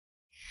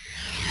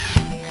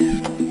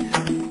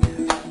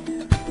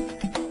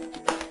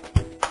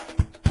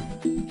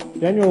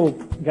Daniel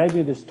gave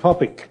me this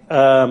topic,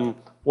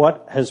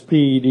 what has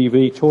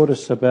PEDv taught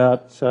us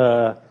about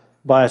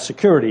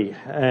biosecurity?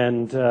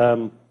 And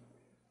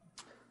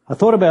I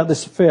thought about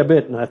this a fair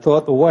bit, and I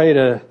thought the way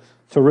to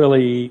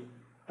really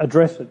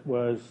address it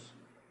was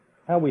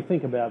how we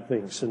think about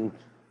things. And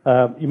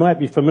you might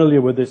be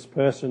familiar with this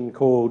person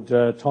called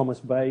Thomas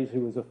Bayes, who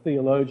was a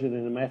theologian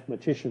and a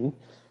mathematician,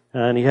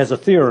 and he has a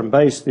theorem,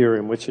 Bayes'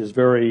 theorem, which is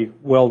very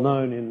well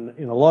known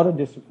in a lot of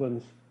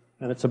disciplines,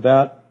 and it's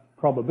about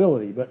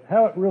probability. But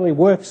how it really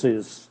works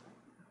is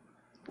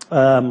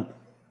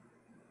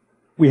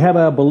we have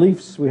our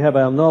beliefs, we have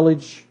our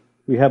knowledge,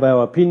 we have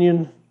our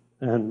opinion,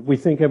 and we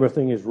think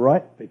everything is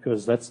right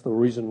because that's the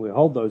reason we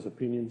hold those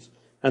opinions.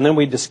 And then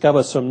we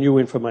discover some new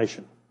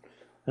information.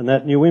 And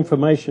that new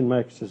information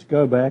makes us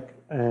go back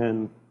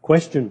and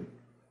question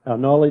our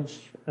knowledge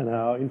and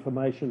our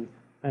information.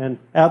 And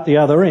out the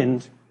other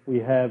end, we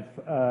have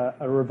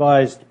a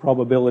revised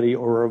probability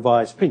or a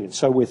revised opinion.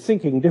 So we're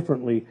thinking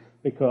differently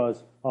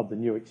because of the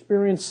new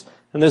experience.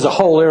 And there's a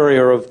whole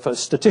area of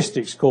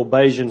statistics called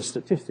Bayesian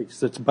statistics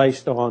that's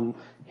based on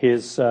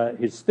his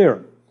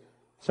theorem.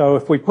 So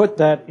if we put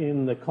that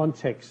in the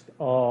context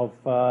of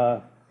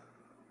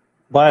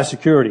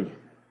biosecurity,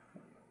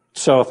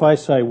 so if I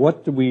say,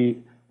 what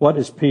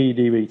has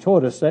PEDv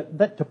taught us,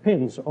 that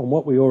depends on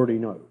what we already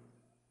know.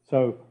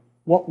 So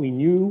what we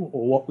knew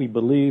or what we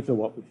believed or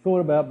what we thought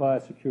about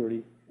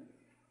biosecurity,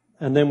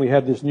 and then we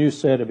have this new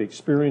set of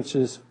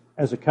experiences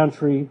as a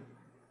country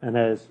and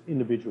as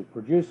individual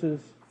producers,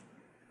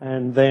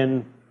 and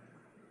then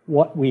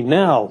what we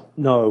now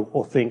know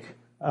or think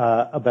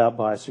about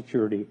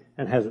biosecurity,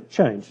 and has it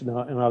changed? Now,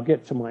 and I'll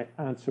get to my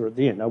answer at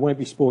the end. I won't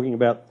be speaking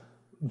about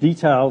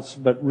details,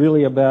 but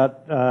really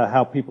about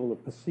how people are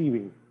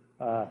perceiving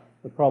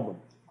the problem.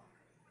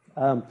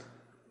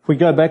 If we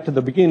go back to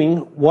the beginning,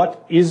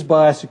 what is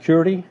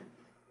biosecurity?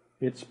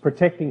 It's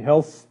protecting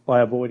health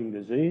by avoiding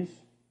disease.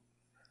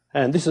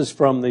 And this is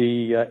from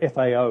the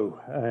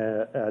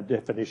FAO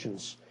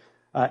definitions.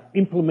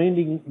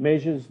 Implementing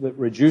measures that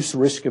reduce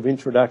risk of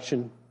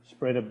introduction,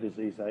 spread of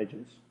disease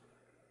agents.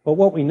 But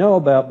what we know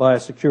about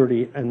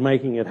biosecurity and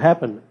making it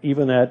happen,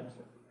 even at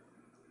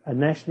a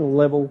national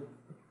level,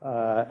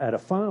 at a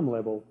farm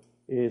level,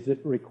 is it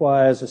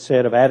requires a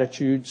set of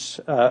attitudes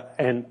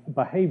and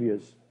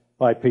behaviours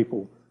by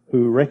people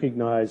who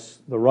recognise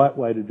the right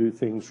way to do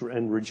things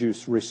and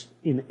reduce risk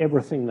in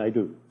everything they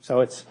do.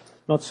 So it's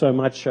not so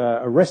much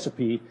a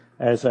recipe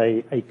as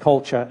a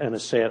culture and a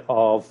set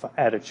of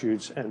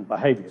attitudes and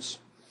behaviours.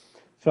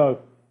 So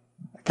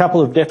a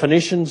couple of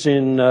definitions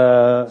in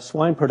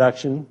swine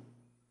production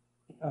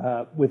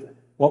with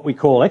what we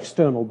call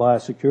external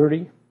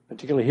biosecurity,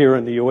 particularly here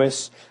in the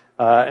US,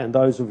 and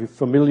those of you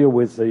familiar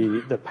with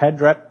the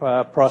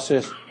PEDv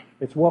process,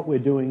 it's what we're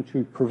doing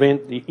to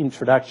prevent the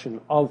introduction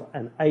of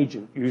an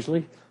agent,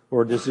 usually,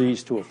 or a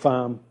disease to a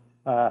farm,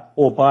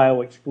 or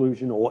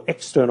bioexclusion or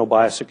external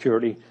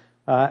biosecurity.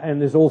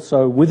 And there's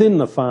also within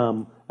the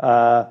farm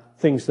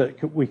things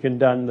that we can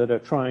do that are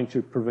trying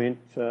to prevent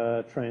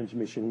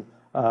transmission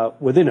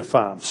within a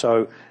farm.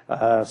 So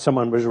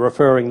someone was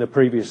referring the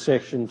previous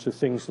section to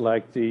things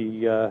like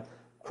the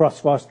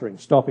cross-fostering,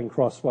 stopping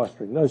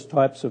cross-fostering, those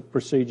types of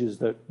procedures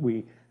that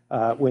we,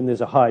 when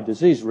there's a high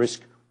disease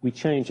risk, we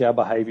change our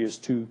behaviours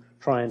to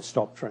try and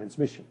stop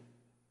transmission.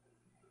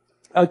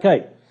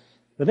 Okay,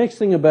 the next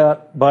thing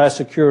about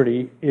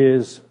biosecurity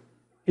is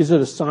it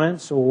a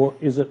science or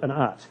is it an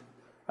art?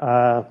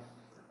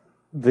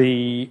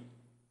 The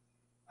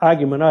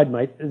argument I'd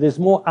make, there's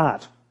more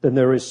art than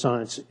there is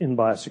science in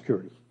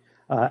biosecurity.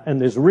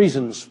 And there's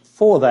reasons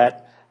for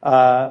that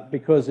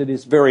because it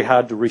is very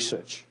hard to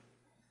research.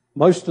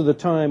 Most of the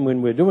time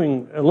when we're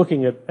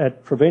looking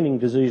at preventing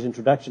disease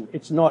introduction,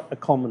 it's not a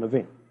common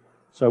event.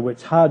 So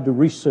it's hard to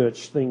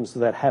research things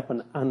that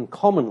happen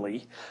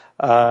uncommonly,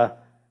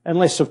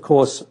 unless, of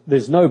course,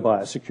 there's no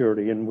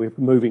biosecurity and we're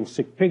moving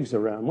sick pigs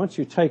around. Once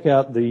you take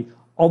out the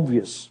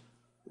obvious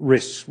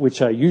risks,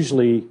 which are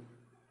usually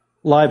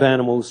live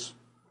animals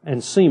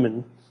and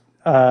semen,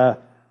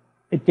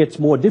 it gets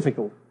more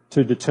difficult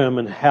to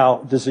determine how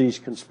disease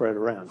can spread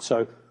around.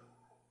 So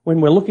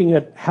when we're looking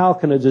at how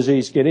can a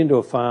disease get into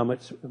a farm,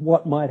 it's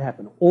what might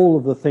happen, all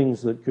of the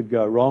things that could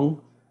go wrong,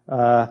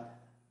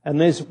 and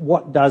there's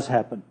what does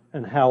happen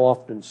and how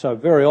often. So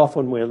very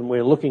often when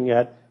we're looking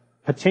at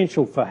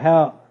potential for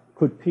how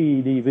could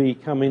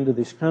PEDv come into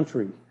this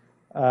country,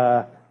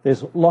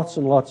 there's lots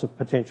and lots of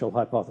potential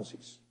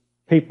hypotheses.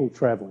 People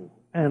travelling,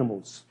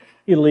 animals,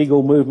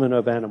 illegal movement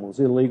of animals,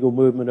 illegal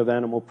movement of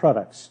animal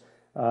products,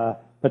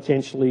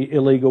 potentially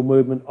illegal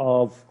movement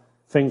of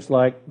things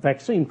like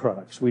vaccine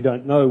products. We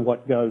don't know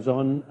what goes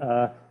on.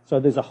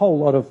 So there's a whole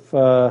lot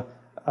of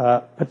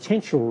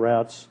potential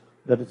routes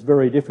that it's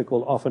very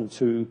difficult often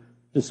to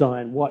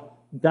design what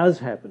does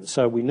happen.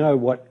 So we know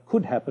what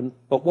could happen,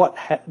 but what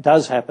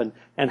does happen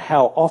and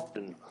how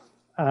often.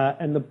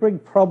 And the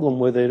big problem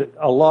with it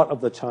a lot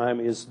of the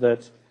time is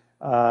that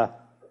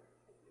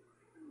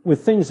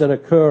with things that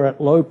occur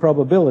at low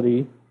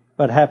probability,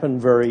 but happen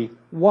very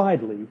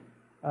widely,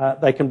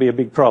 they can be a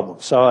big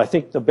problem. So I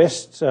think the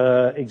best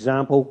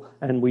example,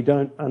 and we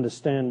don't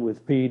understand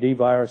with PED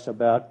virus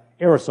about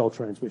aerosol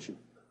transmission.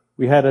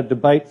 We had a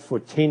debate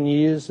for 10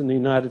 years in the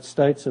United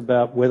States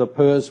about whether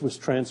PRRS was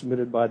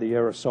transmitted by the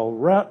aerosol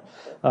route.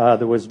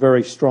 There was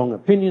very strong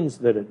opinions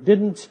that it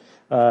didn't.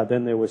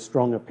 Then there were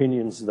strong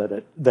opinions that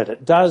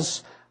it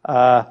does.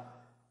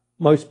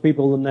 Most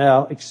people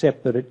now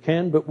accept that it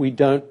can, but we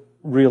don't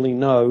really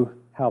know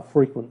how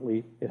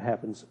frequently it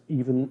happens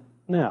even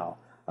now.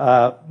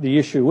 The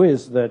issue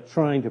is that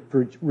trying to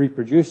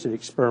reproduce it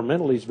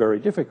experimentally is very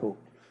difficult.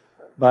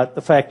 But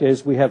the fact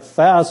is we have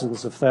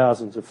thousands of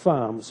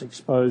farms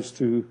exposed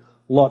to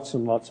lots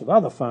and lots of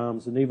other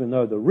farms, and even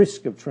though the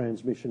risk of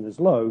transmission is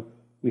low,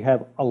 we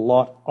have a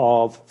lot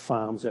of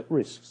farms at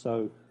risk.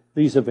 So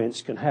these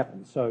events can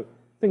happen. So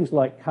things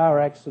like car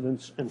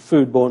accidents and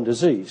foodborne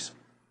disease.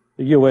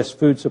 The US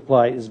food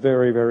supply is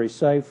very, very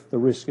safe. The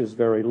risk is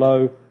very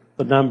low.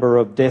 The number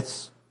of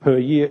deaths per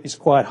year is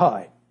quite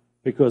high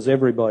because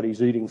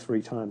everybody's eating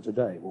 3 times a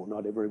day. Well,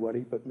 not everybody,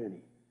 but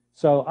many.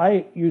 So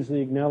I use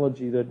the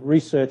analogy that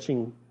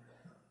researching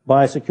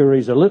biosecurity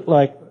is a little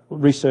like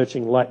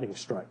researching lightning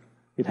strike.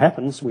 It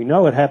happens, we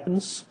know it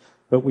happens,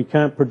 but we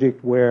can't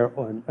predict where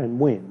and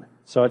when.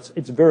 So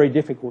it's very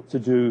difficult to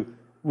do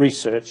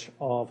research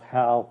of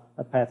how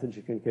a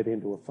pathogen can get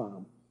into a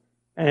farm.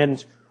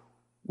 And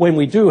when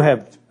we do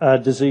have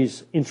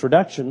disease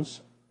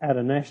introductions at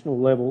a national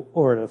level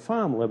or at a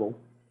farm level,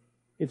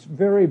 it's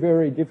very,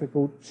 very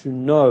difficult to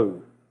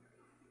know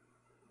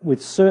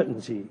with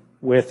certainty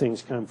where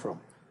things come from,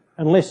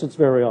 unless it's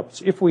very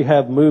obvious. If we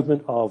have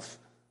movement of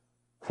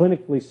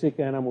clinically sick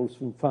animals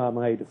from farm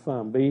A to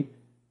farm B,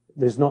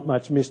 there's not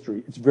much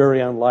mystery. It's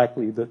very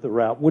unlikely that the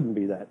route wouldn't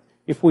be that.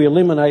 If we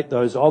eliminate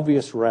those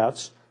obvious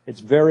routes, it's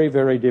very,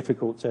 very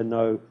difficult to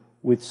know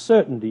with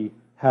certainty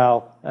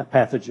how a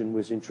pathogen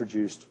was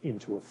introduced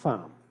into a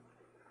farm.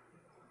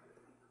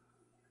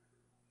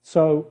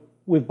 So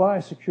with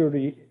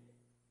biosecurity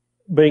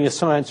being a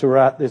science or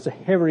art, there's a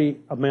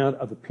heavy amount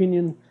of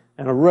opinion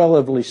and a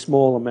relatively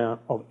small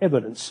amount of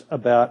evidence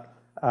about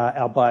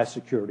our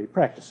biosecurity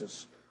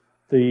practices.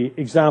 The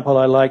example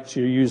I like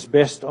to use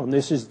best on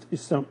this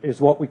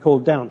is what we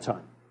call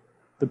downtime.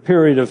 The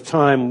period of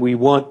time we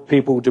want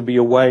people to be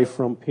away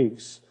from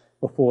pigs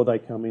before they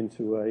come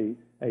into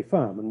a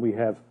farm. And we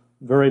have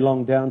very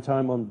long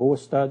downtime on boar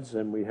studs,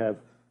 and we have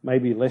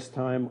maybe less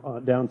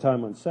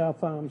downtime on sow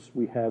farms.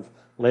 We have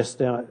less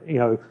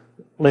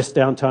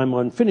downtime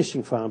on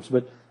finishing farms.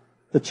 But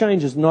the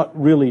change is not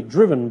really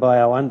driven by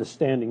our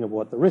understanding of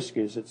what the risk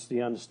is. It's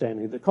the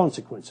understanding of the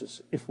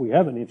consequences. If we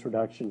have an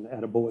introduction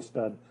at a boar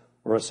stud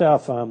or a sow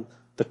farm,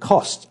 the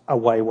costs are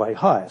way, way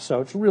higher. So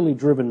it's really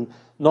driven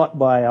not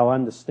by our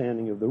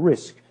understanding of the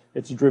risk.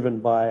 It's driven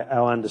by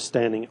our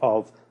understanding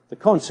of the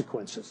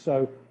consequences.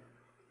 So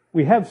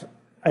we have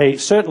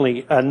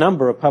certainly a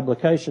number of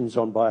publications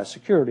on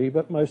biosecurity,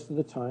 but most of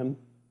the time,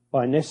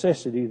 by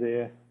necessity,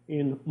 they're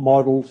in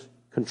modelled,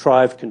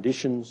 contrived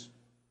conditions.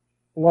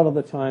 A lot of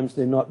the times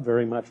they're not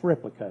very much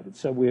replicated.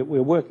 So we're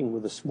working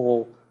with a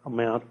small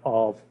amount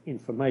of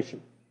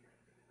information.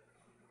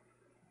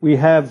 We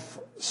have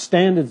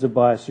standards of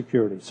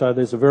biosecurity. So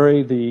there's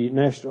the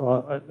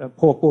National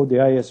Pork Board, the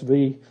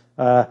ASV,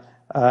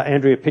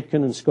 Andrea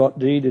Pitkin and Scott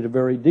D did a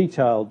very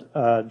detailed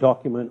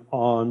document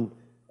on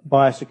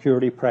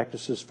biosecurity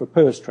practices for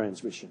PRRS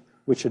transmission,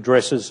 which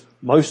addresses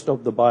most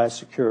of the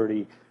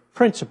biosecurity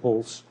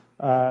principles.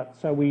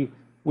 So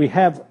we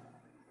have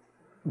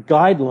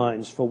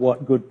guidelines for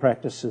what good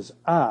practices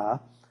are,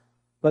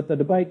 but the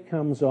debate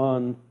comes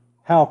on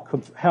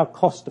how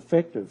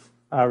cost-effective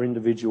are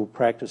individual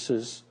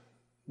practices.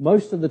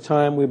 Most of the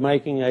time we're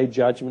making a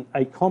judgment,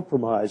 a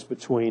compromise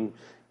between,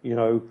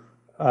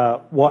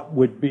 what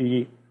would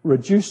be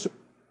reduce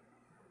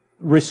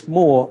risk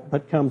more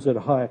but comes at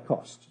a higher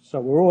cost. So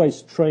we're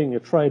always trying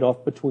a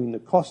trade-off between the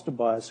cost of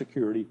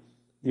biosecurity,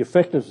 the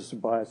effectiveness of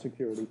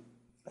biosecurity,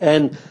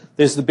 and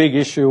there's the big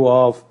issue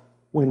of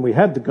when we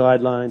have the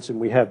guidelines and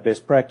we have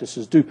best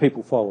practices, do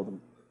people follow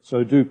them?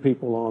 So do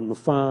people on the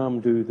farm,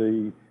 do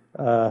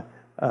the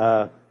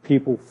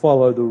people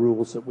follow the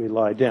rules that we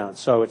lie down?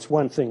 So it's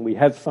one thing, we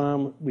have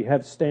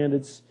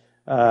standards,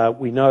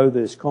 we know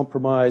there's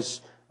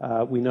compromise,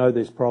 we know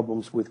there's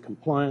problems with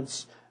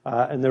compliance,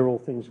 and they're all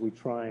things we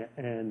try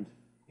and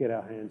get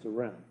our hands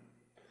around.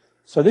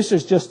 So this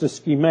is just a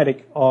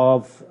schematic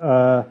of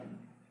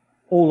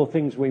all the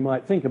things we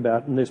might think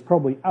about, and there's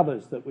probably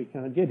others that we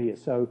can't get here.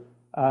 So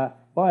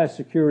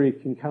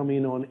biosecurity can come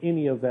in on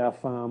any of our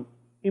farm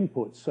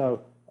inputs.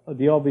 So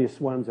the obvious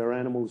ones are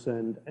animals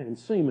and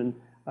semen,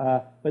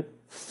 but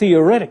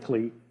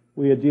theoretically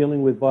we are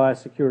dealing with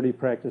biosecurity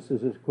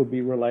practices that could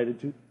be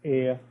related to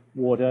air,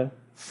 water,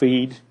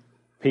 feed,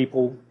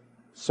 people,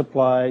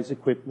 supplies,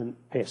 equipment,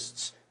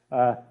 pests.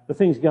 The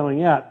things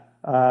going out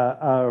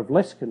are of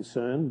less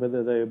concern,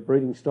 whether they're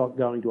breeding stock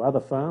going to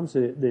other farms.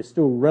 They're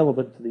still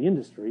relevant to the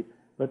industry,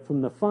 but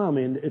from the farm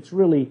end, it's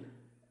really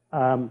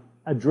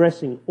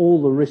addressing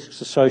all the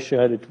risks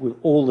associated with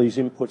all these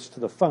inputs to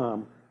the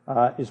farm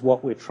is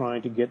what we're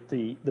trying to get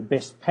the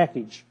best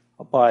package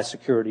of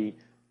biosecurity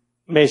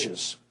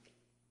measures.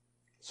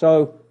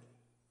 So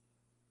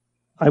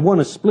I want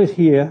to split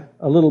here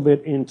a little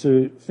bit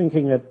into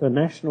thinking at the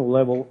national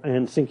level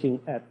and thinking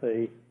at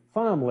the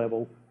farm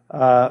level,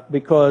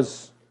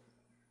 because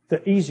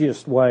the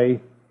easiest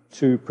way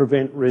to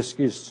prevent risk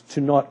is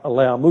to not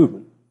allow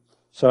movement.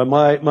 So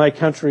my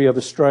country of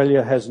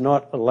Australia has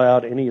not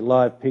allowed any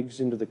live pigs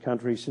into the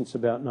country since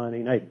about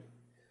 1980.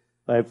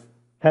 They've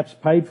perhaps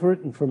paid for it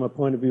and from a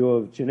point of view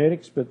of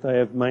genetics, but they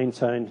have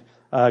maintained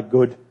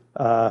good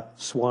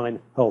swine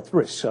health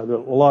risks. So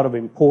a lot of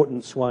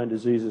important swine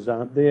diseases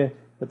aren't there,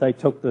 but they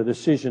took the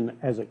decision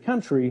as a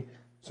country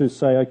to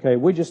say, okay,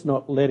 we're just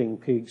not letting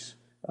pigs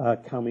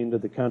come into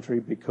the country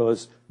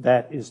because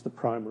that is the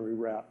primary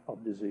route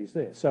of disease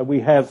there. So we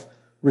have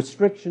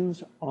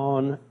restrictions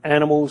on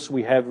animals,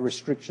 we have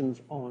restrictions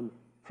on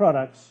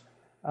products,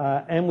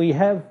 and we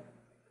have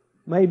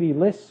maybe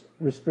less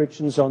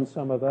restrictions on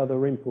some of other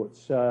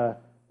inputs,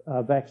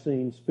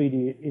 vaccines, feed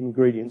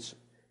ingredients.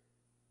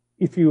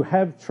 If you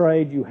have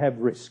trade, you have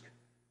risk.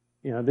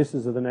 You know, this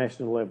is at the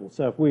national level.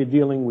 So if we're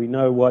dealing, we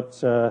know what,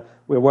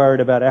 we're worried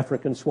about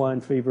African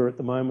swine fever at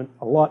the moment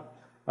a lot.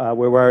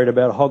 We're worried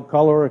about hog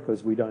cholera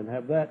because we don't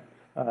have that.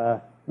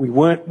 We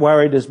weren't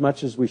worried as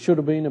much as we should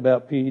have been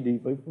about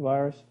PEDv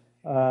virus.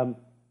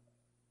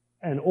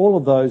 And all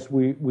of those,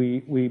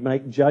 we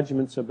make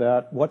judgments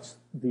about what's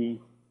the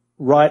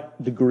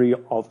right degree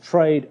of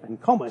trade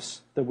and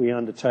commerce that we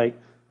undertake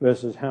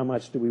versus how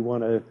much do we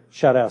want to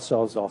shut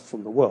ourselves off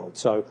from the world.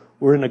 So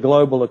we're in a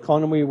global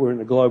economy, we're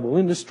in a global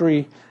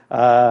industry.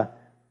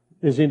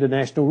 There's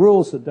international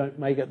rules that don't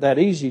make it that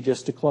easy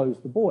just to close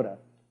the border.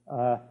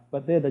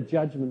 But they're the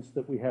judgments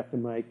that we have to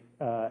make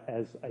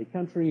as a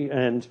country.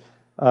 And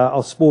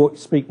I'll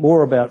speak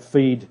more about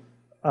feed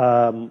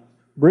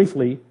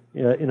briefly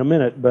in a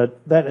minute, but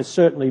that has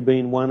certainly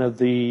been one of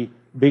the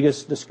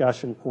biggest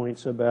discussion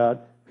points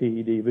about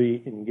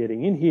PEDv in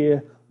getting in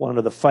here. One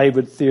of the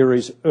favoured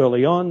theories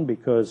early on,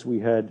 because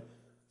we had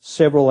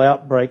several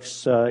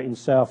outbreaks in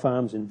sow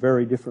farms in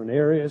very different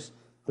areas,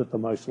 that the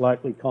most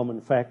likely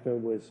common factor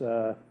was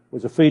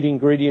a feed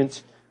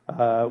ingredient.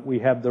 We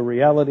have the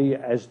reality,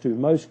 as do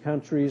most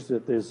countries,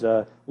 that there's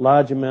a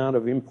large amount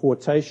of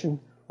importation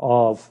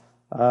of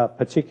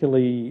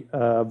particularly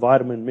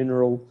vitamin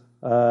mineral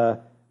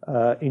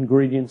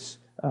ingredients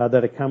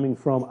that are coming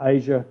from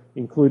Asia,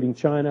 including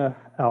China.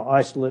 Our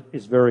isolate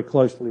is very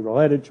closely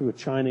related to a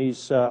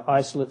Chinese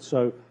isolate.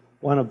 So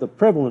one of the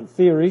prevalent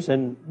theories,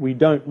 and we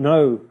don't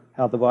know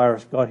how the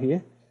virus got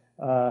here,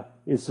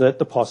 is that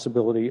the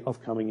possibility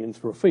of coming in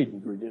through a feed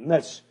ingredient. And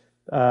that's,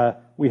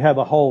 we have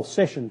a whole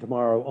session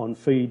tomorrow on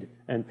feed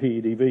and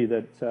PEDv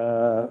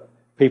that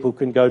people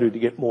can go to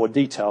get more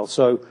detail.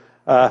 So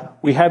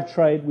we have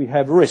trade, we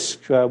have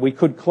risk. We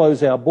could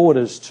close our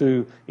borders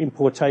to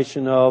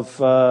importation of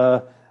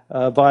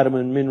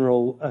vitamin,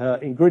 mineral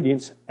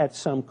ingredients at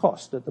some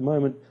cost. At the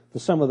moment, for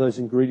some of those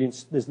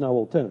ingredients, there's no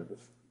alternative.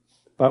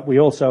 But we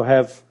also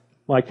have,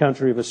 my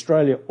country of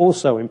Australia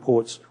also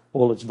imports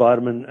all its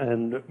vitamin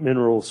and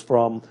minerals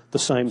from the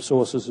same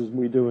sources as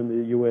we do in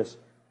the US,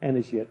 and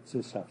is yet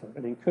to suffer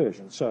an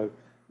incursion. So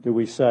do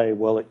we say,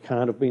 well, it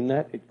can't have been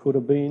that, it could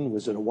have been,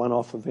 was it a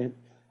one-off event?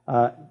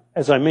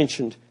 As I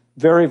mentioned,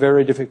 very,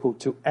 very difficult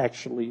to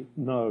actually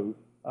know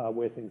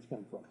where things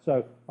come from.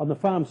 So on the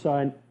farm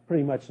side,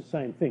 pretty much the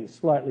same thing,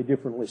 slightly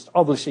different list.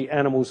 Obviously,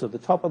 animals are the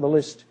top of the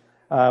list.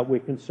 We're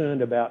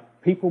concerned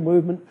about people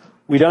movement.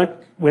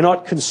 We're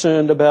not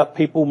concerned about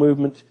people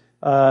movement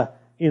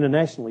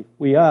internationally.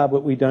 We are,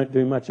 but we don't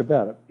do much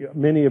about it.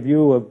 Many of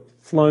you have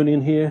flown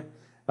in here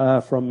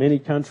from many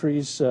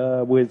countries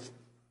with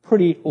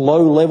pretty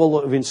low level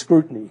of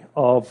scrutiny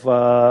of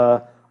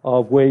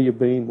where you've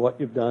been, what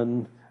you've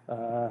done.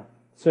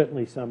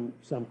 Certainly some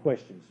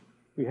questions.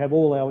 We have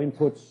all our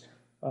inputs,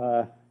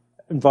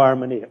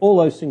 environment here. All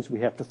those things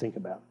we have to think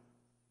about.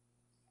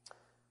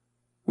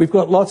 We've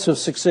got lots of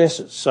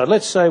successes. So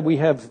let's say we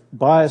have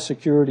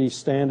biosecurity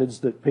standards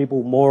that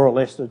people more or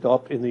less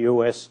adopt in the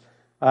US.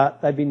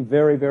 They've been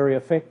very, very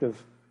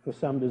effective for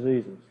some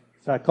diseases.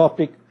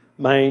 Sarcoptic,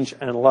 mange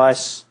and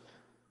lice,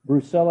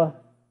 brucella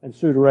and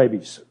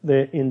pseudorabies.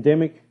 They're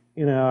endemic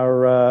in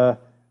our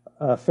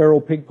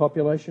feral pig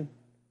population.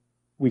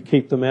 We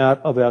keep them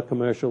out of our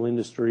commercial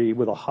industry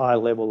with a high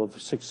level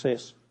of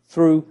success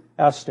through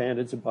our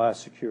standards of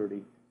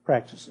biosecurity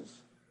practices.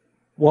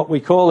 What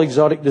we call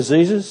exotic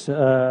diseases,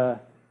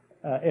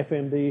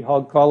 FMD,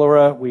 hog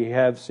cholera, we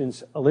have,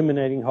 since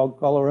eliminating hog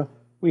cholera,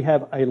 we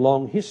have a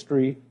long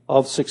history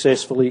of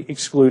successfully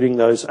excluding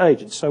those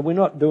agents. So we're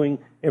not doing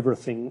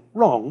everything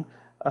wrong.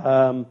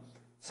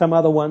 Some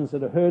other ones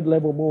that are herd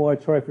level more,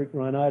 trophic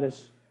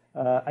rhinitis,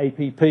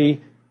 APP,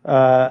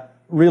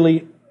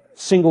 really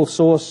single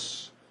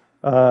source,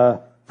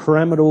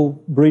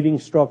 pyramidal breeding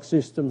stock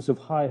systems of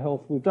high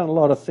health. We've done a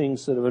lot of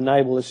things that have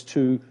enabled us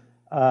to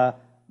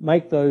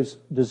make those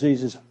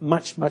diseases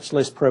much, much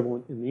less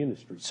prevalent in the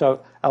industry. So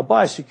our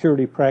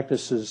biosecurity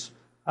practices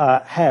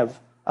have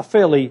a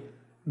fairly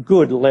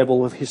good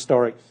level of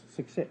historic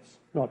success.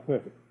 not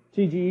perfect.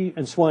 TGE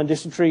and swine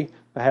dysentery,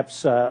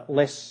 perhaps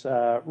less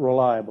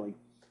reliably.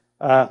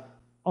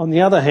 On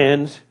the other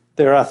hand,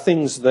 there are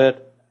things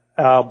that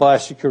our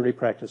biosecurity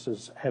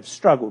practices have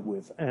struggled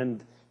with,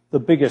 and the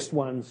biggest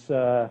ones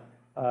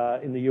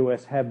in the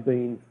US have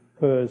been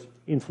PRRS,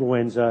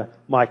 influenza,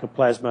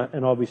 mycoplasma,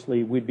 and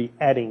obviously we'd be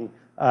adding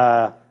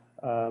high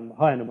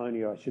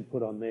pneumonia, I should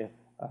put on there.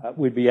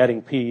 We'd be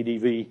adding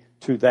PEDv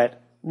to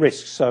that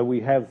risk. So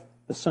we have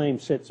the same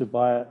sets of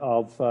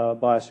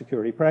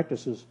biosecurity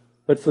practices,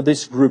 but for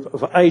this group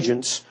of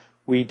agents,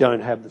 we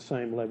don't have the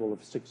same level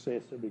of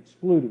success of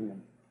excluding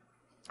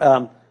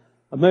them.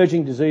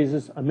 Emerging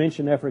diseases, I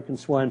mentioned African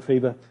swine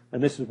fever,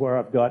 and this is where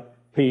I've got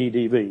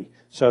PEDv.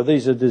 So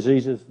these are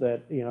diseases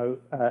that,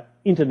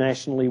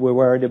 internationally we're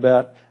worried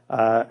about,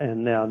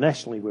 and now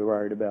nationally we're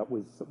worried about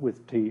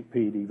with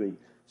PEDv.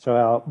 So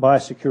our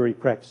biosecurity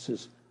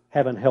practices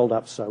haven't held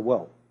up so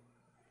well.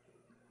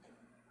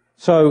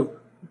 So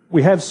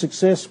we have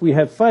success, we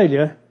have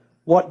failure.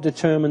 What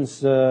determines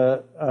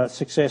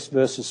success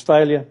versus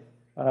failure?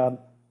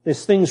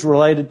 There's things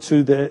related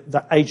to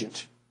the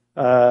agent.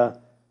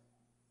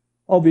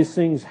 Obvious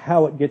things,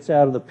 how it gets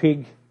out of the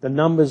pig, the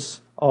numbers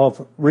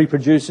of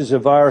reproducers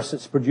of virus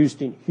that's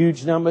produced in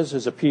huge numbers,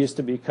 as appears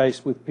to be the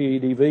case with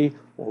PEDv,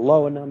 or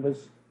lower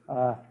numbers,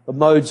 the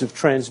modes of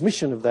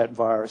transmission of that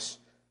virus.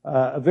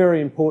 A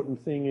very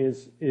important thing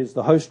is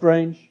the host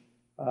range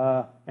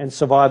and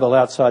survival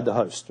outside the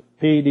host.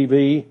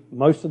 PEDv,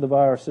 most of the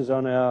viruses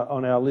on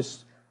our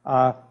list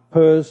are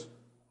PRRS,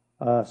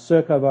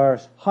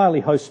 circovirus, highly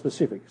host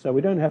specific. So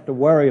we don't have to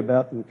worry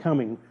about them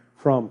coming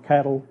from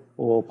cattle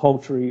or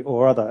poultry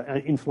or other.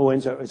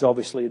 Influenza is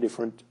obviously a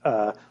different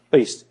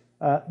beast.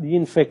 The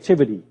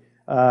infectivity,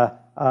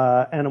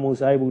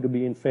 animals able to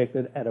be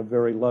infected at a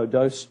very low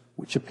dose,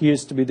 which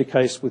appears to be the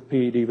case with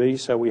PEDv.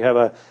 So we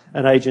have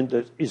an agent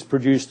that is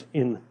produced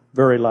in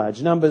very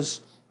large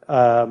numbers.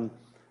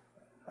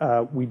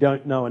 We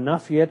don't know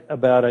enough yet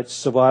about its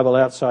survival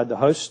outside the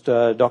host.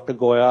 Dr.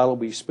 Goyal will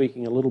be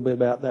speaking a little bit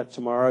about that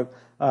tomorrow.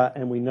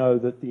 And we know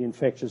that the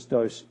infectious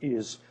dose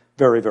is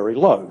very, very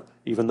low,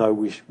 even though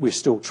we're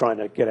still trying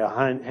to get our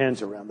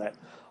hands around that.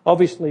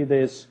 Obviously,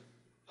 there's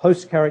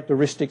host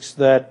characteristics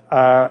that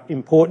are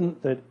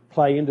important that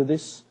play into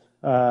this,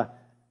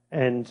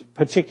 and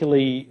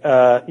particularly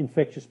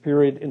infectious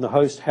period in the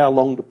host, how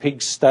long do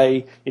pigs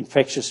stay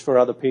infectious for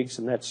other pigs,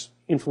 and that's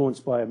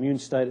influenced by immune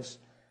status,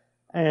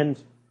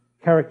 and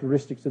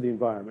characteristics of the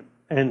environment.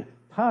 And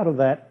part of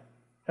that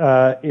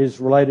is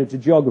related to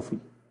geography,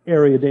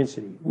 area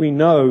density. We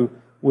know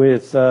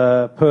with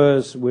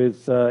PRRS,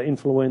 with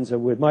influenza,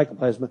 with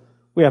mycoplasma,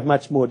 we have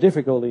much more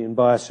difficulty in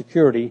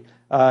biosecurity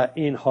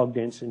in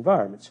hog-dense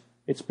environments.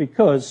 It's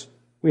because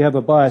we have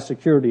a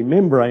biosecurity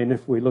membrane,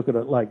 if we look at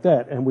it like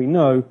that, and we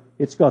know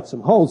it's got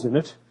some holes in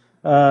it,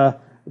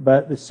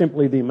 but it's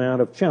simply the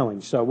amount of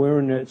challenge. So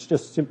it's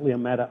just simply a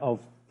matter of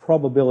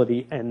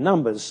probability and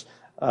numbers,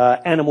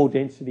 animal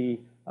density,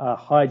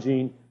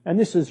 hygiene, and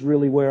this is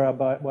really where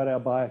what our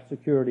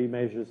biosecurity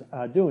measures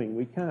are doing.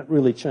 We can't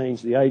really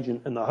change the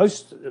agent and the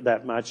host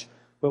that much,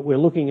 but we're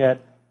looking at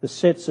the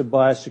sets of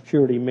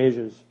biosecurity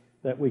measures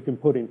that we can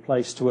put in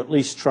place to at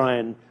least try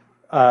and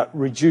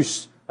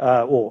reduce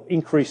or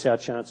increase our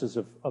chances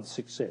of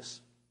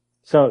success.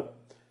 So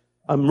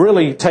I'm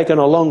really taking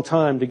a long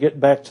time to get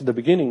back to the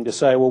beginning to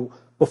say, well,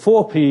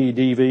 before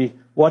PEDv,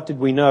 what did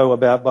we know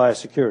about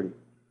biosecurity?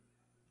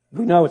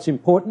 We know it's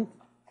important.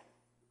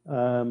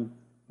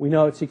 We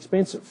know it's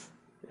expensive.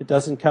 It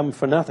doesn't come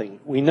for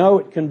nothing. We know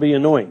it can be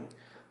annoying.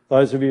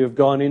 Those of you who have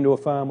gone into a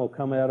farm or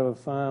come out of a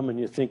farm and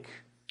you think,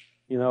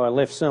 I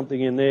left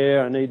something in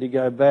there, I need to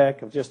go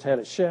back, I've just had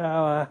a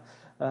shower,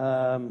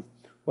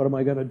 what am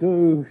I going to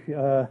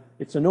do?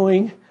 It's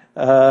annoying.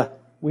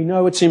 We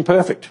know it's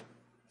imperfect.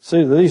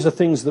 So these are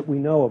things that we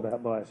know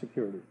about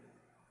biosecurity.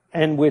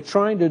 And we're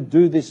trying to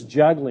do this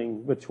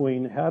juggling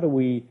between how do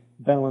we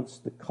balance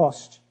the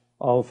cost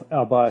of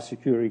our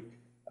biosecurity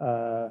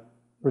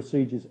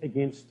procedures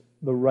against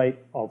the rate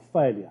of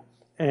failure.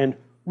 And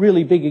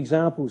really big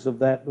examples of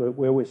that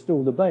where we're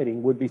still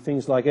debating would be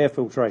things like air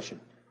filtration.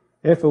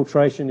 Air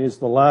filtration is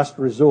the last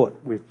resort.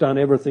 We've done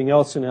everything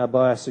else in our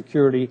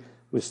biosecurity.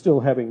 We're still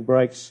having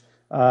breaks.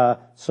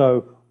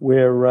 So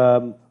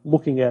we're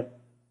looking at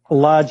a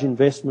large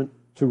investment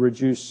to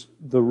reduce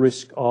the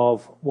risk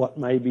of what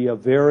may be a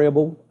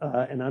variable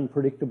and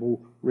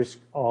unpredictable risk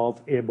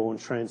of airborne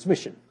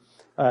transmission.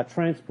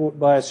 Transport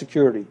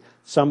biosecurity.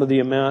 Some of the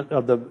amount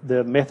of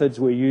the methods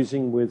we're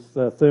using with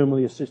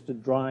thermally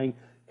assisted drying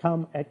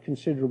come at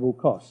considerable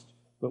cost,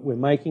 but we're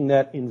making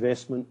that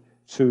investment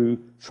to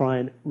try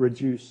and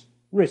reduce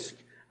risk.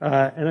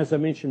 And as I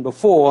mentioned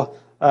before,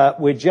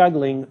 we're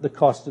juggling the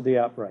cost of the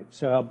outbreak.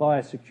 So our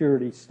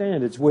biosecurity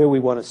standards, where we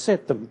want to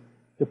set them,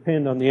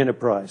 depend on the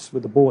enterprise.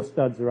 Where the bore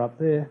studs are up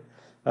there.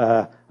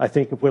 I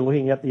think if we're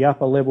looking at the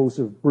upper levels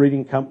of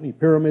breeding company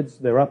pyramids,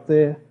 they're up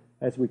there.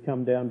 As we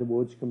come down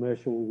towards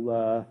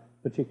commercial,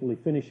 particularly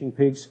finishing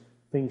pigs,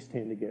 things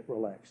tend to get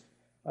relaxed.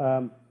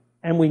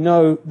 And we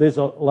know there's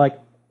like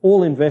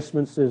all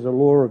investments, there's a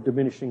law of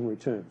diminishing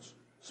returns.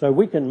 So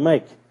we can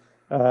make,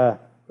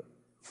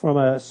 from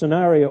a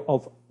scenario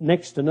of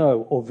next to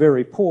no or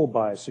very poor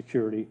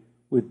biosecurity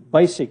with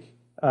basic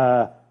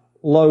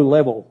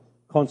low-level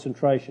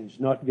concentrations,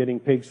 not getting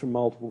pigs from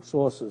multiple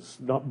sources,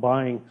 not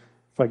buying,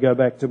 if I go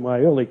back to my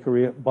early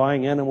career,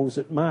 buying animals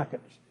at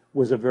market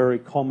was a very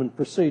common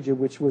procedure,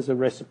 which was a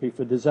recipe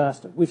for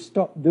disaster. We've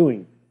stopped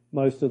doing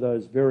most of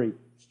those very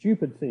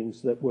stupid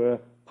things that were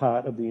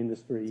part of the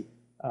industry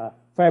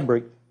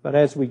fabric, but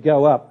as we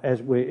go up,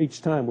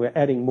 each time we're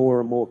adding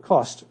more and more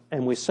cost,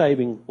 and we're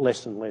saving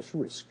less and less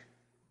risk.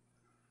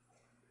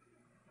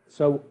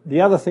 So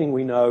the other thing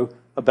we know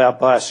about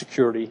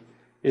biosecurity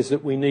is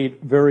that we need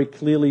very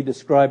clearly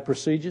described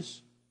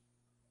procedures.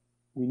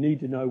 We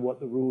need to know what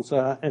the rules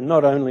are, and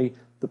not only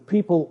the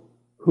people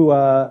who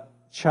are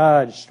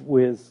charged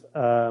with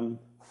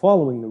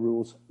following the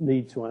rules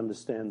need to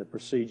understand the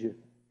procedure.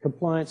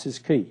 Compliance is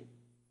key.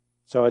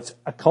 So it's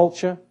a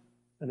culture,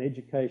 an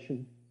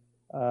education,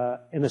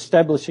 in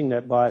establishing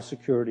that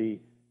biosecurity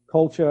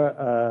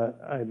culture.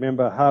 I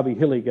remember Harvey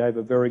Hilley gave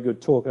a very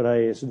good talk at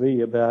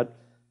ASV about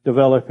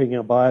developing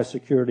a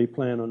biosecurity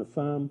plan on a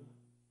farm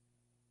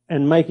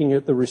and making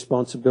it the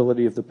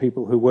responsibility of the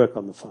people who work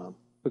on the farm,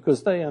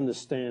 because they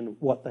understand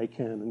what they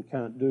can and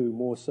can't do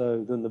more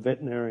so than the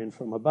veterinarian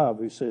from above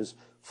who says,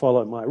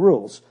 follow my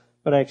rules,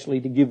 but actually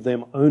to give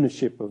them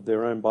ownership of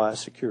their own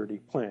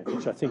biosecurity plan,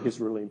 which I think is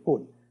really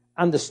important.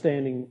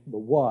 Understanding the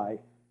why.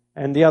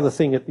 And the other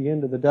thing, at the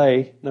end of the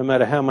day, no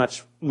matter how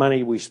much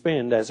money we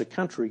spend as a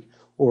country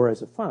or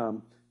as a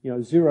farm,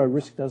 zero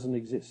risk doesn't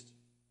exist.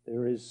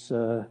 There is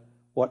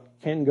what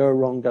can go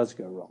wrong does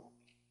go wrong.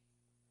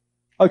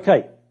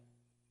 Okay,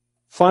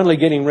 finally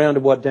getting round to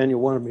what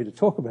Daniel wanted me to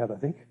talk about, I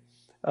think.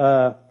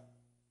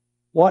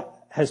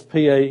 What has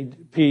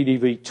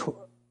PEDv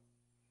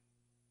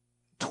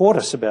taught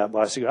us about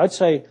biosecurity? I'd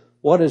say,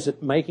 what is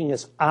it making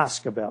us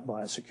ask about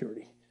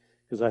biosecurity?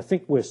 Because I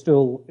think we're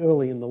still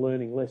early in the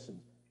learning lesson.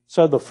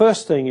 So the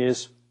first thing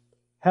is,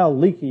 how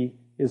leaky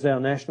is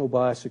our national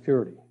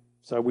biosecurity?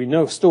 So we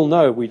still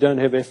know we don't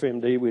have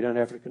FMD, we don't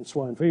have African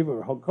swine fever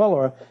or hog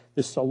cholera.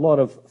 There's a lot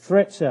of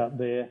threats out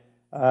there.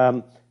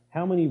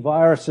 How many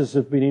viruses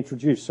have been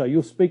introduced? So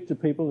you'll speak to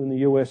people in the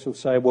US who'll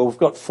say, well, we've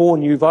got 4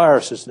 new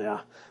viruses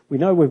now. We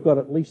know we've got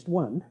at least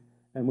 1,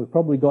 and we've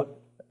probably got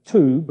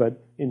 2,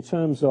 but in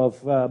terms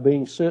of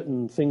being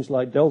certain things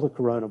like Delta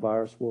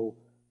coronavirus, well,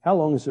 how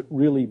long has it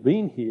really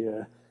been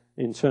here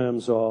in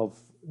terms of,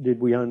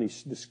 did we only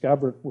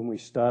discover it when we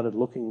started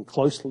looking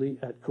closely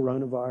at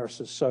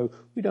coronaviruses? So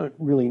we don't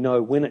really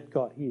know when it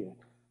got here.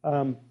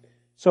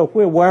 So if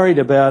we're worried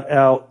about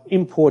our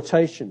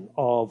importation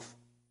of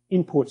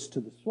inputs to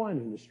the swine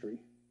industry,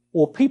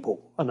 or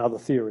people, another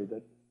theory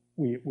that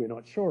we're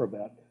not sure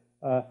about,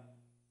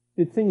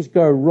 did things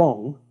go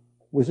wrong?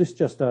 Was this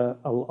just a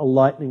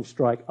lightning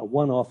strike, a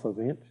one-off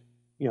event?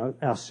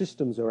 Our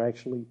systems are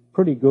actually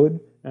pretty good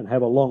and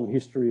have a long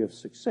history of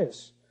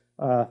success.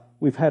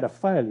 We've had a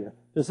failure.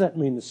 Does that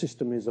mean the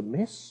system is a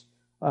mess?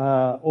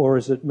 Or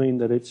does it mean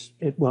that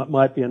it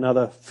might be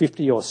another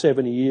 50 or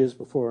 70 years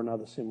before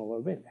another similar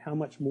event? How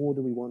much more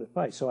do we want to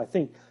pay? So I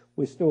think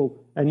we're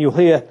still, and you'll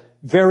hear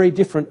very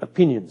different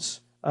opinions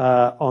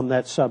on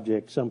that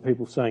subject. Some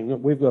people saying,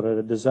 look, we've got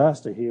a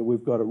disaster here,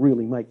 we've got to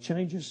really make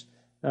changes.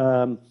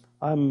 I'm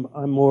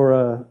more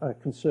a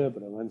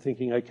conservative. I'm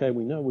thinking, okay,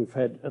 we know we've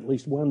had at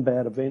least 1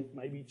 bad event,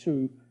 maybe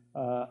 2.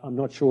 I'm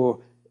not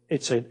sure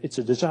it's a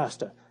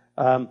disaster.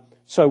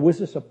 So was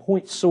this a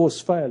point source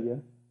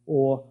failure,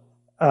 or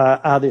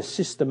are there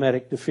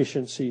systematic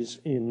deficiencies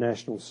in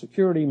national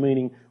security,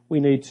 meaning we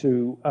need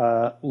to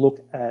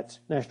look at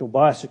national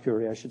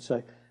biosecurity, I should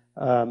say.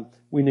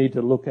 We need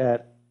to look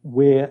at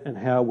where and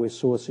how we're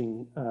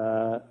sourcing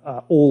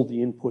all the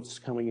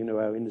inputs coming into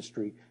our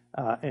industry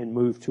and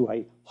move to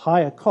a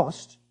higher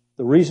cost.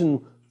 The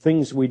reason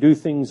we do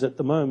things at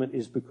the moment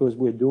is because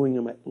we're doing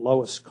them at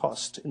lowest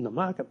cost in the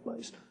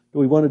marketplace. Do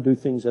we want to do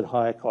things at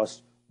higher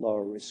cost,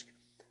 lower risk?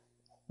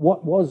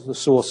 What was the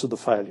source of the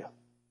failure?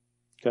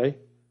 Okay?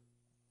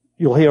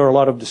 You'll hear a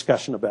lot of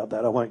discussion about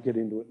that. I won't get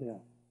into it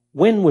now.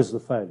 When was the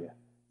failure?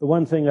 The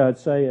one thing I'd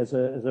say as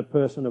a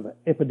person of an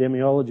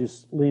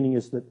epidemiologist leaning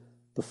is that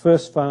the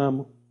first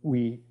farm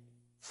we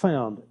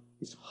found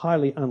is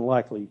highly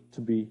unlikely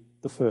to be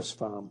the first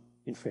farm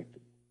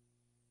infected.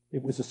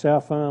 It was a sow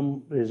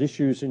farm. There's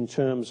issues in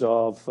terms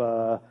of,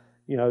 the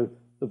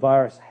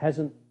virus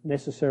hasn't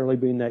necessarily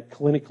been that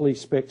clinically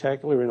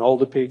spectacular in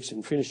older pigs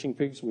and finishing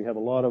pigs. We have a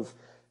lot of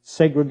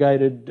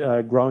segregated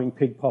growing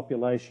pig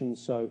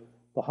populations. So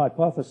the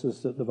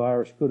hypothesis that the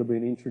virus could have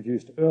been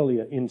introduced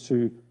earlier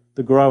into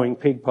the growing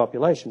pig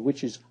population,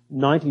 which is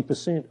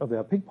 90% of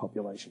our pig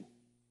population,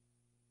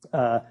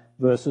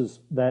 versus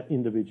that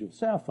individual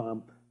sow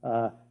farm,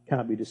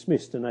 can't be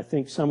dismissed. And I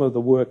think some of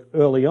the work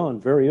early on,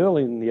 very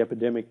early in the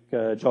epidemic,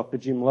 Dr.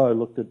 Jim Lowe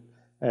looked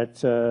at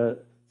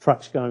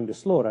trucks going to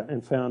slaughter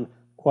and found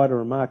quite a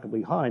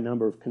remarkably high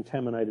number of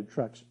contaminated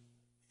trucks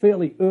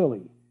fairly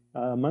early,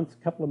 a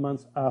couple of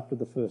months after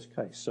the first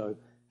case. So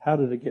how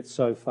did it get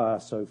so far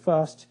so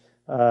fast?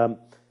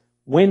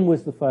 When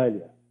was the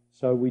failure?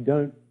 So we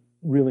don't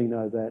really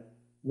know that.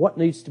 What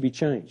needs to be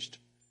changed?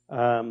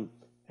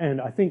 And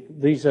I think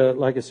these are,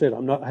 like I said,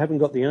 I haven't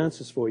got the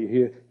answers for you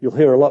here. You'll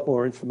hear a lot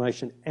more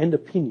information and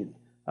opinion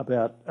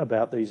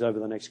about these over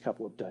the next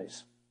couple of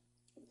days.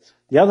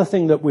 The other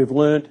thing that we've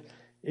learned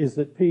is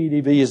that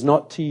PEDv is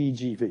not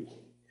TEGV,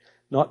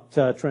 not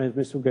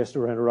transmissible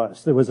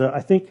gastroenteritis. There was,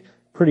 I think,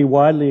 pretty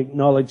widely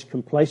acknowledged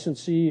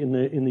complacency in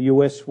the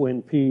US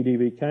when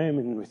PEDv came,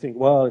 and we think,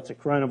 well, it's a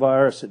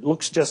coronavirus. It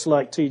looks just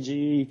like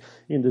TGE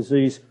in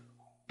disease.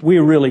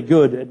 We're really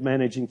good at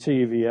managing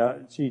TGEV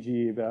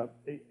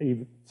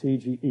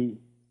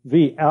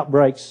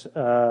outbreaks.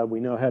 We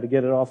know how to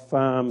get it off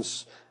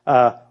farms.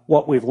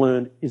 What we've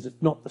learned is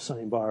it's not the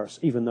same virus,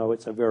 even though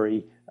it's a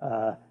very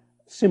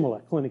similar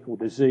clinical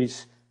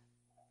disease.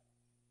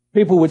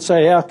 People would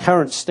say our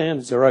current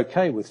standards are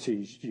okay with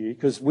TGE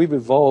because we've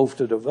evolved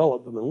to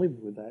develop them and live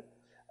with that.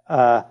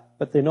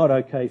 But they're not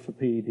okay for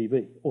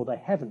PEDv, or they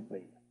haven't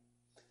been.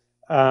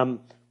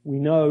 We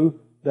know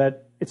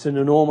that it's an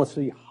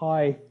enormously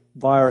high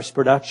virus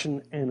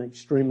production and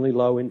extremely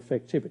low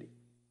infectivity.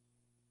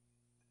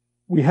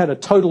 We had a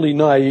totally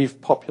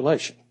naive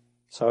population,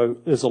 so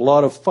there's a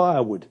lot of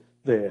firewood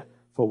there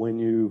for when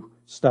you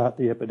start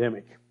the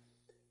epidemic.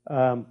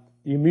 The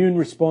immune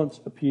response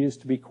appears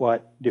to be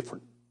quite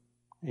different,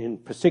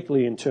 and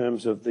particularly in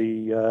terms of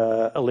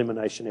the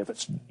elimination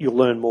efforts. You'll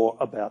learn more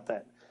about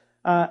that.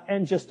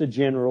 And just a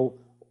general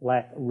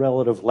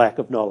relative lack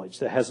of knowledge.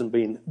 There hasn't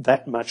been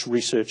that much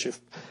research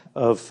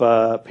of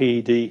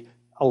PED,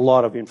 a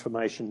lot of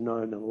information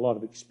known and a lot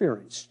of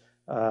experience.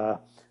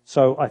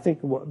 So I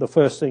think the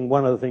first thing,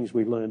 one of the things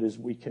we've learned is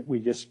we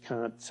just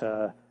can't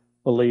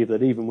believe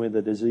that even when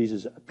the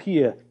diseases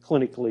appear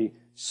clinically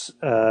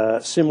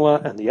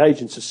similar and the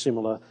agents are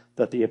similar,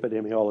 that the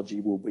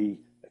epidemiology will be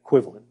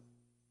equivalent.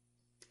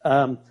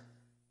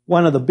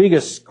 One of the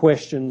biggest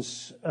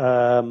questions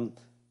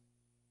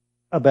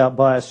about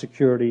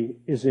biosecurity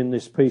is in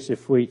this piece.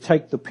 If we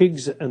take the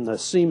pigs and the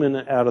semen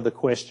out of the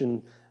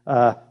question,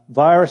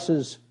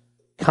 viruses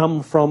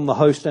come from the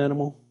host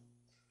animal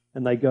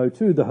and they go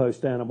to the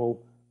host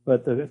animal,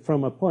 but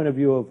from a point of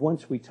view of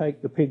once we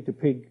take the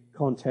pig-to-pig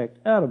contact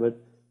out of it,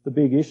 the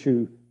big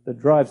issue that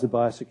drives the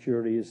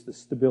biosecurity is the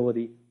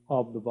stability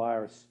of the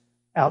virus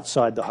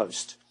outside the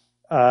host.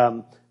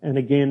 And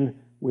again,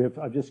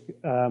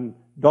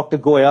 Dr.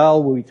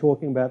 Goyal will be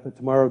talking about that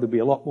tomorrow. There'll be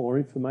a lot more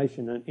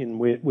information, and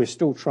we're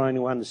still trying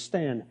to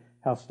understand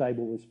how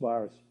stable this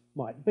virus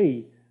might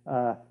be.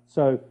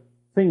 So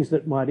things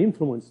that might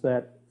influence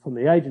that from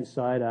the agent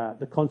side are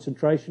the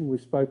concentration,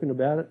 we've spoken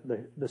about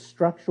it, the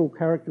structural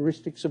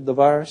characteristics of the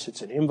virus.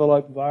 It's an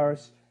envelope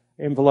virus.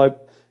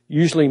 Envelope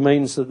usually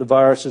means that the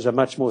viruses are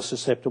much more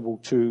susceptible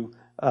to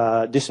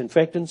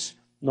disinfectants,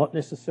 not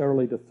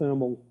necessarily to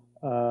thermal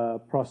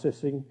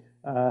processing.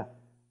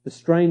 The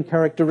strain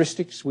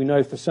characteristics, we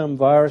know for some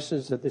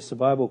viruses that their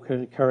survival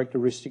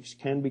characteristics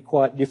can be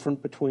quite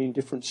different between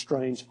different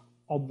strains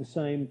of the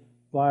same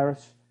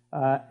virus.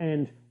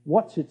 And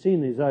what it's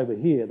in is over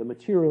here, the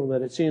material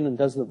that it's in, and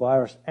does the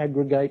virus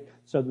aggregate?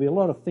 So there'll be a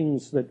lot of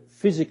things that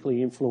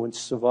physically influence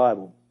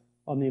survival.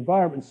 On the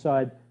environment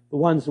side, the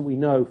ones that we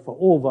know for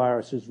all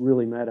viruses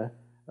really matter.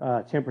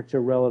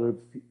 Temperature, relative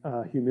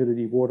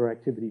humidity, water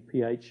activity,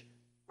 pH,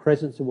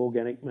 presence of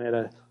organic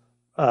matter,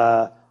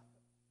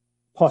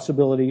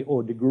 possibility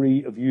or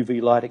degree of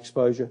UV light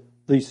exposure.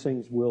 These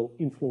things will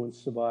influence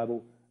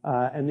survival.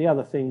 And the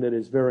other thing that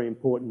is very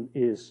important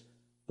is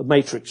the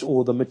matrix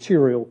or the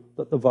material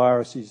that the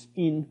virus is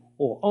in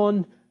or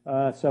on.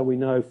 So we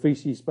know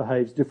feces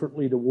behaves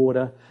differently to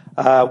water.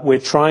 We're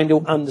trying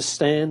to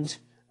understand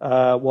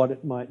what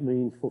it might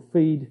mean for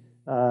feed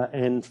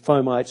and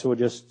fomites or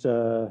just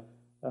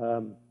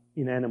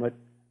inanimate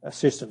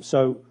systems.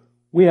 So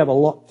we have a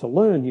lot to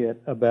learn yet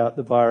about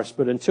the virus,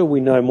 but until we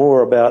know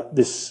more about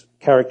this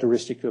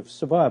characteristic of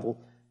survival,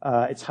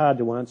 it's hard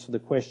to answer the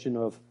question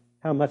of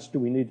how much do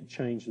we need to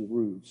change the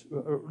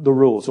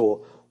rules,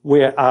 or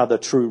where are the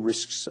true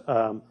risks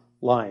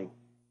lying.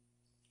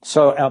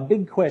 So our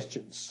big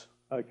questions,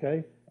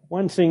 okay?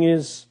 One thing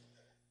is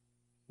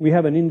we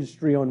have an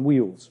industry on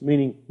wheels,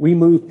 meaning we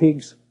move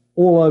pigs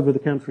all over the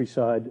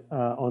countryside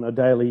on a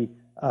daily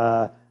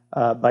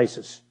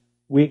basis.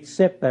 We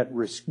accept that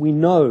risk. We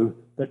know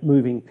that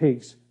moving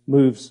pigs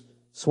moves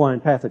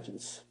swine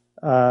pathogens.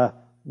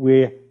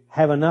 We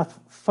have enough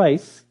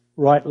faith,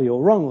 rightly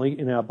or wrongly,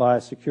 in our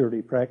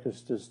biosecurity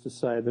practices to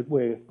say that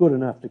we're good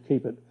enough to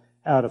keep it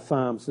out of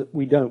farms, that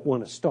we don't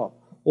want to stop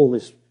all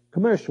this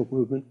commercial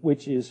movement,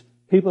 which is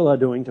people are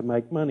doing to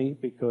make money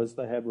because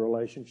they have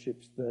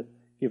relationships that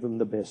give them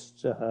the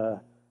best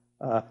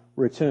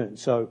return.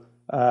 So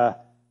the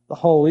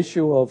whole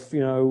issue of,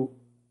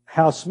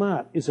 how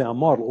smart is our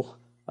model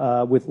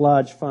with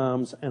large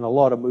farms and a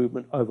lot of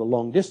movement over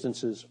long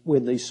distances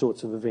when these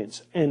sorts of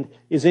events, and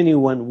is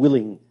anyone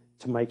willing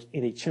to make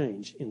any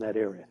change in that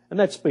area? And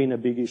that's been a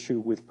big issue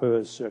with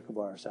PERS,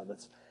 circovirus,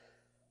 others.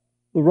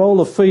 The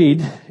role of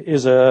feed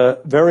is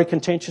a very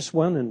contentious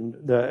one,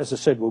 and as I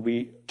said, we'll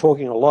be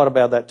talking a lot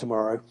about that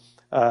tomorrow.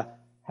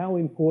 How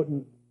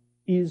important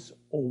is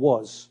or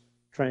was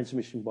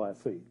transmission by a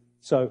feed.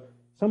 So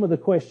some of the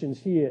questions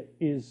here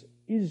is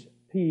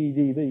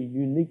PEDv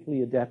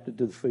uniquely adapted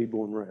to the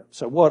feedborne route?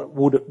 So what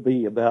would it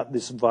be about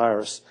this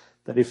virus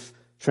that if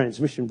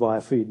transmission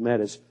via feed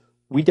matters?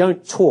 We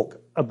don't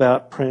talk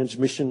about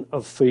transmission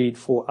of feed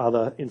for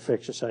other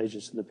infectious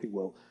agents in the pig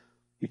world.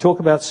 You talk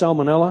about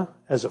salmonella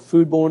as a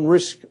foodborne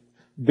risk.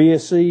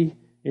 BSE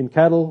in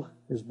cattle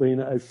has been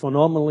a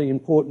phenomenally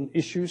important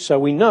issue. So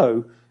we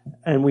know,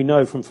 and we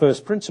know from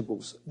first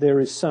principles, there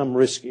is some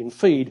risk in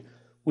feed.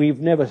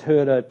 We've never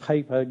heard a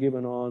paper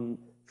given on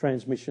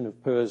transmission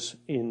of PERS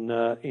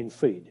in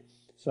feed.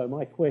 So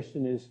my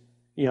question is,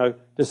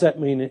 does that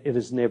mean it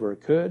has never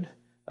occurred?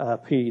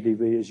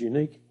 PEDv is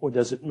unique, or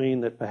does it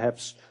mean that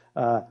perhaps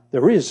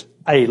there is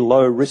a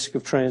low risk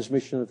of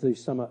transmission of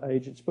these summer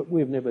agents, but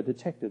we've never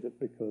detected it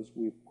because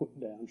we've put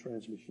down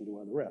transmission to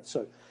other routes?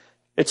 So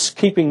it's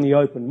keeping the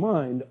open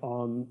mind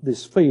on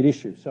this feed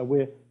issue.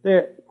 So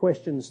they're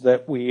questions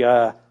that we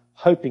are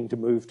hoping to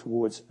move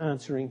towards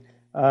answering.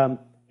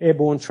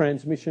 Airborne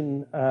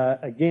transmission,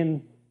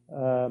 again,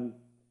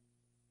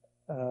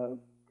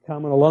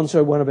 Carmen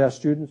Alonso, one of our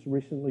students,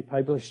 recently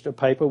published a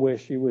paper where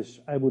she was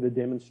able to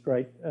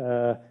demonstrate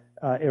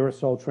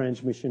aerosol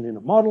transmission in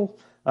a model.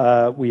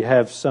 We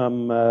have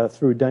some,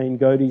 through Dane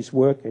Godey's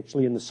work,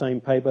 actually in the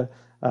same paper,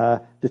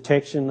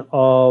 detection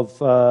of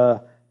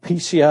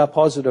PCR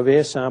positive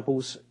air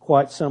samples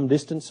quite some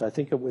distance. I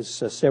think it was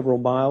several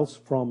miles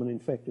from an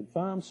infected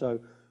farm. So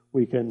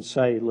we can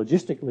say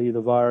logistically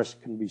the virus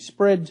can be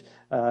spread.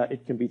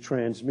 It can be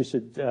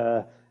transmitted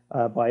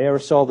by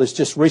aerosol. There's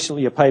just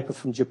recently a paper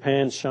from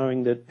Japan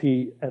showing that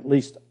at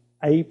least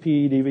a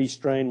PEDv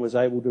strain was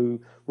able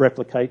to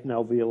replicate in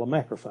alveolar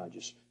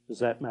macrophages. Does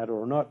that matter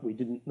or not? We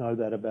didn't know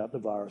that about the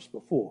virus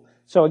before.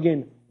 So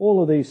again,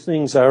 all of these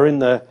things are in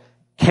the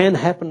can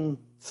happen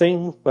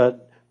thing,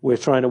 but we're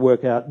trying to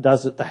work out,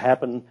 does it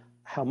happen?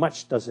 How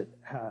much does it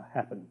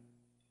happen?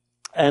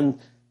 And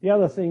the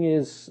other thing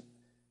is,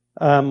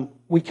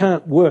 we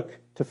can't work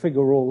to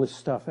figure all this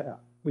stuff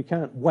out. We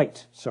can't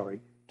wait,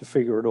 to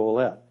figure it all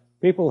out.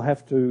 People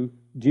have to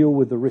deal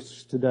with the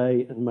risks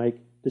today and make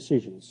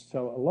decisions.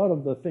 So a lot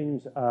of the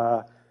things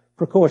are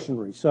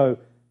precautionary. So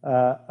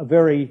a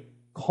very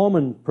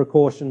common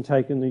precaution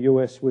taken in the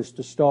US was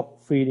to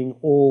stop feeding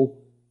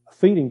all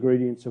feed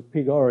ingredients of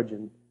pig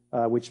origin,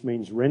 which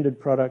means rendered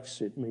products,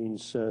 it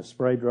means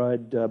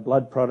spray-dried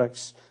blood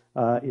products,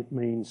 it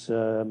means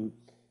some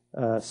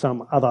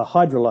other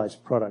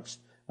hydrolyzed products.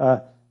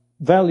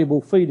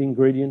 Valuable feed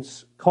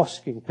ingredients,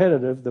 cost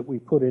competitive, that we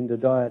put into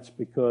diets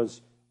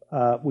because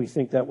we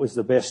think that was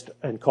the best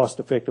and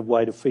cost-effective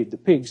way to feed the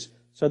pigs.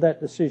 So that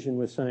decision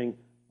was saying,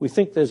 we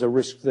think there's a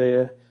risk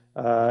there.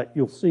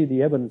 You'll see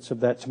the evidence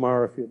of that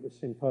tomorrow if you're at the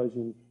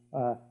symposium.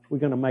 We're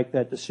going to make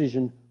that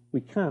decision.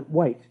 We can't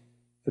wait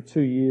for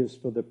 2 years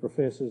for the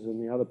professors and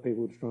the other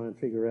people to try and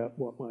figure out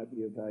what might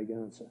be a vague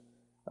answer.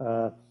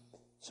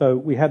 So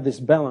we have this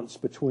balance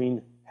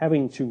between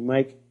having to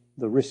make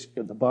the risk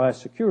of the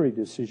biosecurity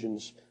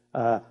decisions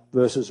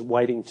versus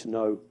waiting to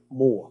know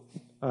more.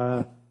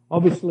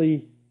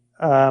 Obviously,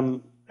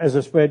 as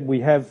I said,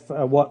 we have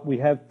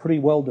pretty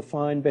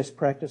well-defined best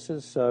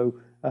practices. So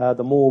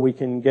the more we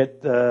can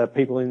get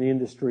people in the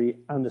industry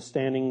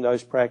understanding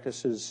those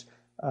practices,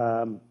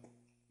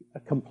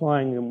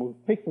 complying them,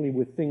 particularly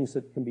with things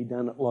that can be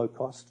done at low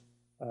cost.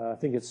 I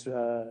think it's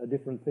a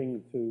different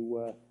thing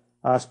to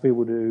ask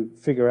people to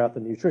figure out the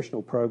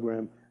nutritional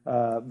program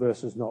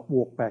versus not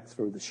walk back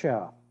through the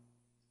shower.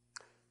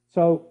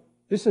 So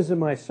this is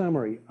my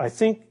summary. I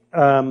think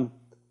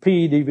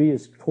PEDv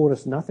has taught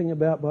us nothing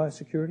about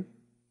biosecurity.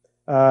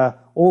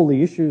 All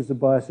the issues of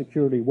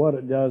biosecurity, what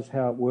it does,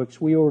 how it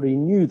works, we already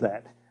knew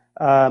that.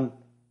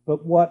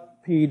 But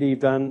what PEDv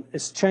done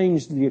is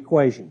changed the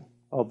equation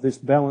of this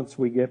balance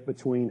we get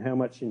between how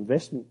much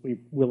investment we're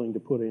willing to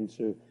put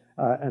into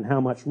and how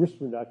much risk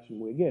reduction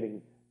we're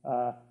getting.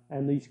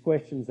 And these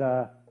questions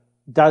are,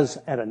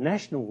 at a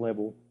national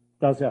level,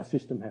 does our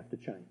system have to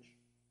change?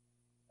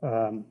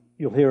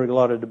 You'll hear a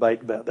lot of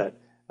debate about that.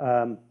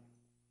 And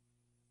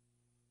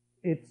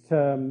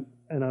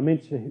I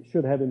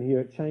should have in here,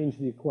 it changed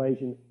the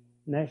equation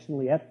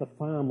nationally at the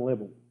farm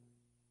level.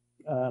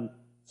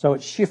 So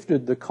it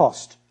shifted the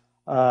cost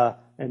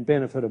and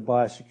benefit of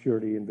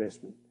biosecurity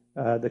investment.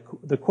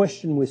 The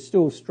question we're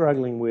still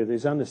struggling with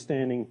is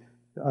understanding,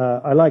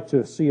 I like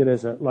to see it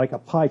as like a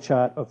pie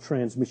chart of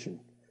transmission,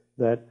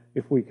 that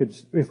if we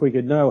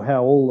could know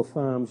how all the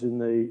farms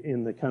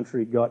in the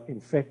country got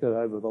infected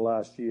over the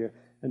last year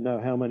and know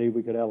how many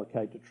we could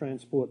allocate to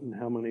transport and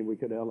how many we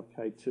could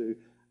allocate to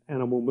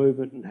animal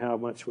movement and how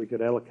much we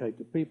could allocate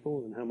to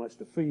people and how much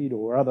to feed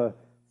or other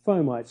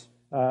fomites,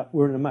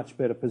 we're in a much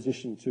better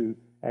position to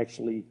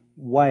actually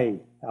weigh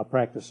our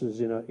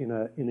practices in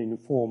an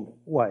informed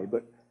way.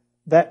 But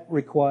that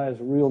requires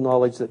real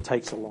knowledge that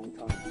takes a long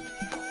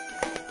time.